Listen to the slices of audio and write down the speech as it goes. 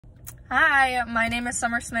Hi, my name is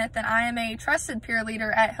Summer Smith and I am a trusted peer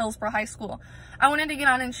leader at Hillsborough High School. I wanted to get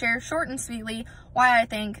on and share short and sweetly why I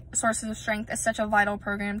think Sources of Strength is such a vital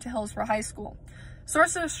program to Hillsborough High School.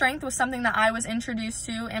 Sources of Strength was something that I was introduced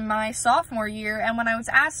to in my sophomore year, and when I was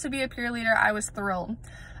asked to be a peer leader, I was thrilled.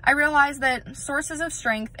 I realized that Sources of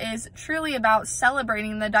Strength is truly about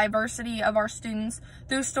celebrating the diversity of our students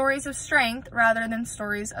through stories of strength rather than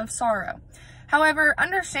stories of sorrow. However,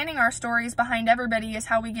 understanding our stories behind everybody is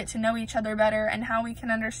how we get to know each other better and how we can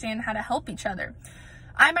understand how to help each other.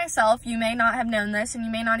 I myself, you may not have known this and you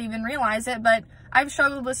may not even realize it, but I've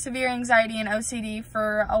struggled with severe anxiety and OCD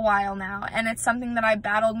for a while now, and it's something that I've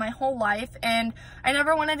battled my whole life, and I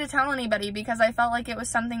never wanted to tell anybody because I felt like it was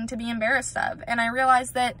something to be embarrassed of. And I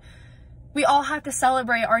realized that we all have to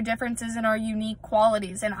celebrate our differences and our unique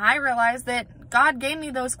qualities, and I realized that God gave me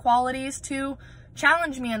those qualities to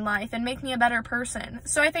challenge me in life and make me a better person.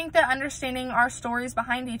 So I think that understanding our stories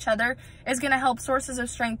behind each other is going to help Sources of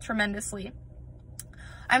Strength tremendously.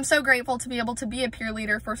 I'm so grateful to be able to be a peer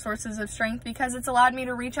leader for Sources of Strength because it's allowed me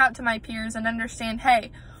to reach out to my peers and understand,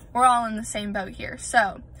 hey, we're all in the same boat here.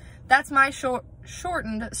 So that's my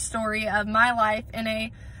shortened story of my life in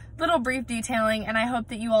a little brief detailing, and I hope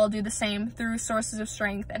that you all do the same through Sources of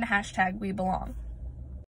Strength and #WeBelong.